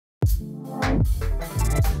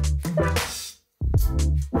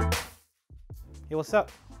Hey, what's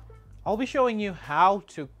up? I'll be showing you how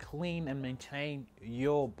to clean and maintain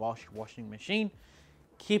your Bosch washing machine,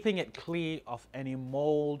 keeping it clear of any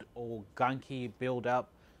mold or gunky build-up,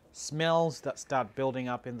 smells that start building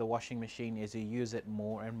up in the washing machine as you use it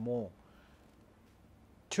more and more.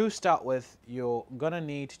 To start with, you're gonna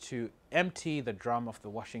need to empty the drum of the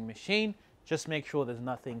washing machine. Just make sure there's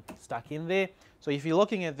nothing stuck in there. So if you're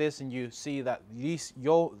looking at this and you see that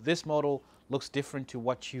this model looks different to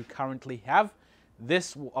what you currently have,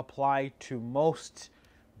 this will apply to most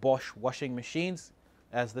Bosch washing machines,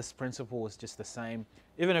 as this principle is just the same,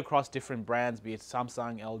 even across different brands, be it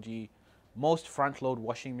Samsung, LG, most front load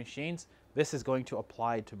washing machines. This is going to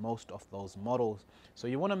apply to most of those models. So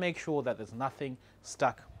you want to make sure that there's nothing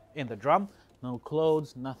stuck in the drum, no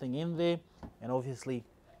clothes, nothing in there. And obviously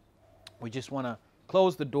we just want to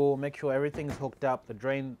close the door, make sure everything's hooked up, the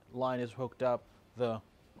drain line is hooked up, the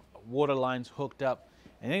water line's hooked up,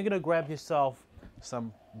 and then you're going to grab yourself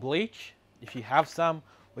some bleach if you have some,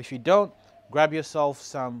 or if you don't, grab yourself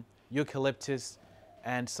some eucalyptus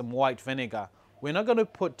and some white vinegar. We're not going to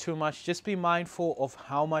put too much, just be mindful of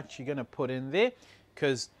how much you're going to put in there,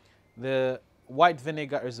 because the white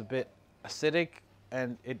vinegar is a bit acidic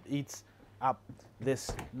and it eats up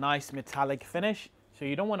this nice metallic finish, so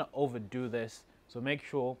you don't want to overdo this. So make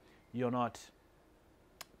sure you're not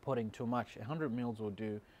putting too much. 100 mils will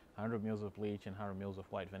do, 100 mils of bleach and 100 mils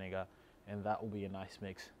of white vinegar, and that will be a nice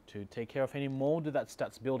mix to take care of any mold that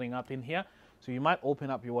starts building up in here. So you might open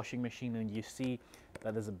up your washing machine and you see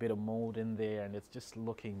that there's a bit of mold in there and it's just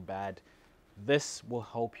looking bad. This will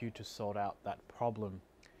help you to sort out that problem.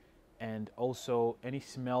 And also any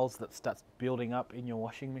smells that starts building up in your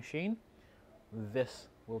washing machine, this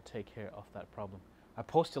will take care of that problem. I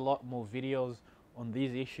post a lot more videos on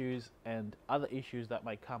these issues and other issues that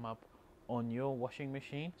might come up on your washing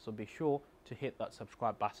machine, so be sure to hit that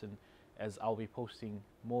subscribe button, as I'll be posting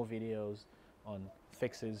more videos on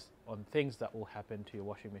fixes, on things that will happen to your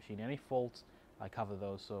washing machine. Any faults, I cover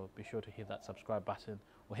those, so be sure to hit that subscribe button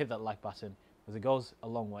or hit that like button, because it goes a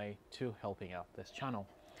long way to helping out this channel.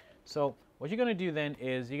 So what you're going to do then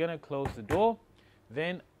is you're going to close the door.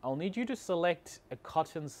 Then I'll need you to select a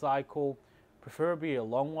cotton cycle, preferably a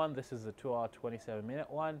long one. This is a 2-hour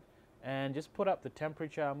 27-minute one, and just put up the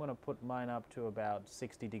temperature. I'm going to put mine up to about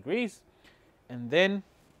 60 degrees, and then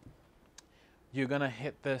you're going to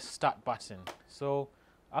hit the start button. So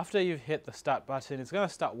after you've hit the start button, it's going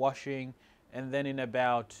to start washing, and then in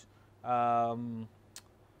about 5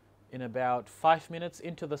 minutes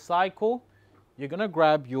into the cycle, you're going to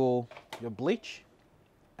grab your bleach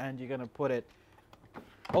and you're going to put it,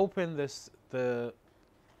 open the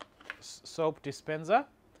soap dispenser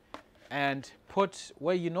and put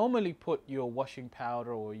where you normally put your washing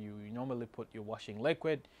powder or you normally put your washing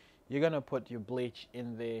liquid. You're going to put your bleach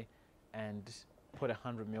in there and put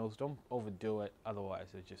 100 mils. Don't overdo it, otherwise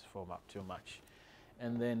it just foam up too much.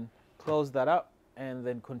 And then close that up and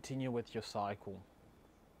then continue with your cycle.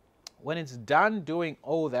 When it's done doing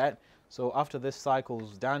all that, so after this cycle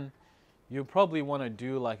is done, you probably want to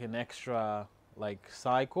do like an extra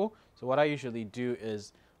cycle. So what I usually do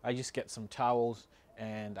is I just get some towels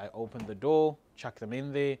and I open the door, chuck them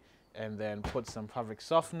in there, and then put some fabric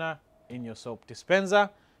softener in your soap dispenser,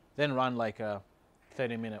 then run like a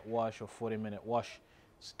 30-minute wash or 40-minute wash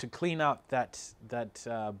to clean out that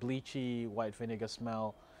bleachy white vinegar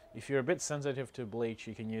smell. If you're a bit sensitive to bleach,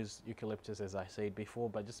 you can use eucalyptus, as I said before,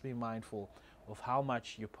 but just be mindful of how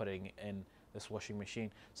much you're putting in this washing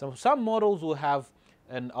machine. So some models will have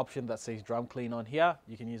an option that says drum clean on here.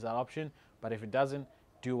 You can use that option, but if it doesn't,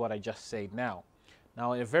 do what I just said now.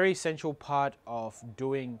 Now, a very essential part of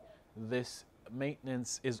doing this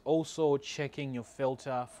maintenance is also checking your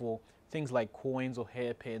filter for things like coins or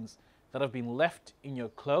hairpins that have been left in your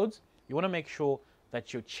clothes. You want to make sure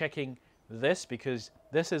that you're checking this, because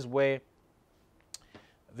this is where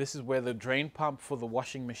the drain pump for the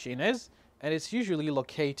washing machine is, and it's usually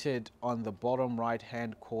located on the bottom right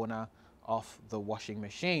hand corner of the washing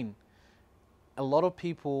machine. A lot of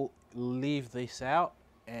people leave this out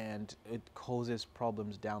and it causes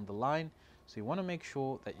problems down the line, so you want to make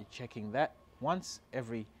sure that you're checking that once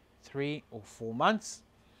every 3 or 4 months,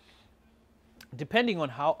 depending on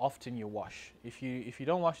how often you wash. If you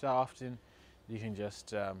don't wash that often, you can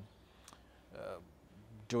just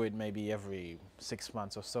do it maybe every 6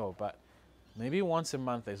 months or so, but maybe once a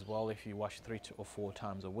month as well if you wash 3 or 4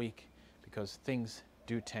 times a week, because things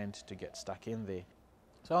do tend to get stuck in there.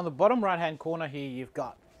 So on the bottom right hand corner here, you've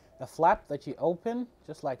got the flap that you open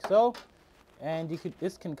just like so, and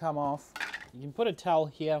this can come off. You can put a towel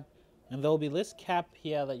here And there'll be this cap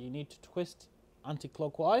here that you need to twist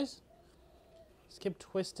anti-clockwise. Just keep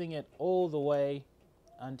twisting it all the way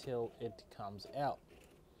until it comes out.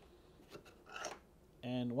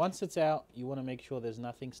 And once it's out, you want to make sure there's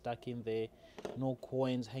nothing stuck in there, no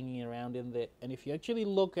coins hanging around in there. And if you actually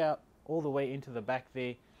look out all the way into the back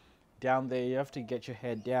there, down there, you have to get your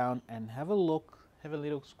head down and have a look, have a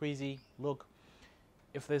little squeezy look.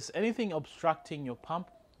 If there's anything obstructing your pump,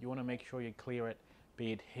 you want to make sure you clear it,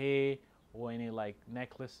 be it hair or any like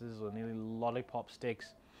necklaces or any lollipop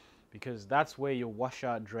sticks, because that's where your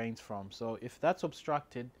washer drains from. So if that's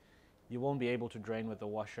obstructed, you won't be able to drain with the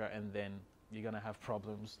washer, and then you're going to have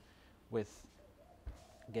problems with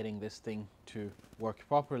getting this thing to work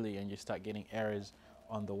properly, and you start getting errors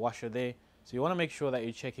on the washer there. So you want to make sure that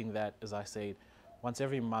you're checking that, as I said, once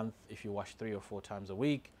every month if you wash 3 or 4 times a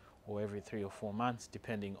week, or every 3 or 4 months,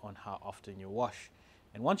 depending on how often you wash.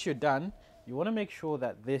 And once you're done, you want to make sure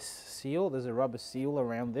that this seal, there's a rubber seal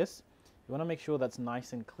around this, you want to make sure that's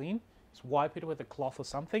nice and clean. Just wipe it with a cloth or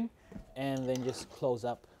something, and then just close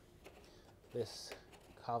up this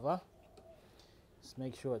cover. Just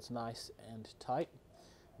make sure it's nice and tight.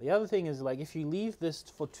 The other thing is, like, if you leave this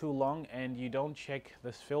for too long and you don't check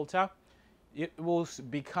this filter, it will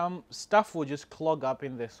become, stuff will just clog up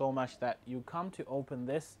in there so much that you come to open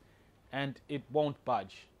this and it won't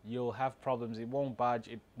budge. You'll have problems, it won't budge,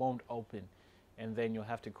 it won't open. And then you'll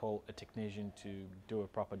have to call a technician to do a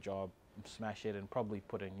proper job, smash it, and probably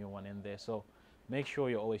put a new one in there. So make sure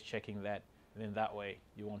you're always checking that, and then that way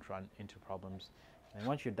you won't run into problems. And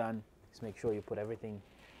once you're done, just make sure you put everything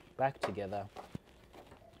back together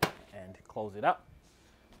and close it up.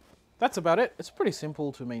 That's about it. It's pretty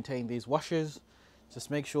simple to maintain these washers. Just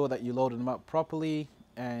make sure that you load them up properly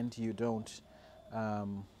and you don't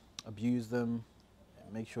abuse them.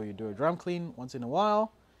 Make sure you do a drum clean once in a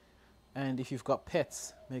while. And if you've got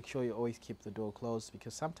pets, make sure you always keep the door closed,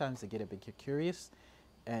 because sometimes they get a bit curious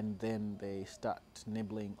and then they start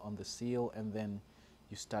nibbling on the seal, and then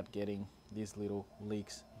you start getting these little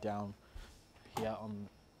leaks down here on,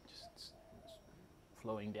 just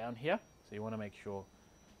flowing down here. So you want to make sure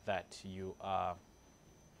that you are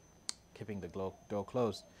keeping the door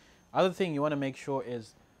closed. Other thing you want to make sure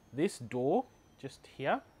is this door just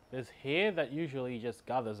here, there's hair that usually just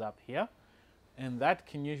gathers up here, and that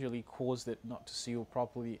can usually cause it not to seal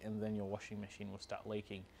properly, and then your washing machine will start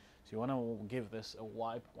leaking. So you want to give this a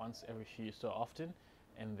wipe once every few so often,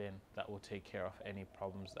 and then that will take care of any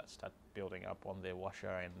problems that start building up on their washer,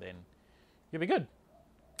 and then you'll be good.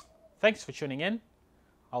 Thanks for tuning in.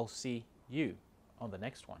 I'll see you on the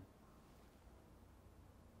next one.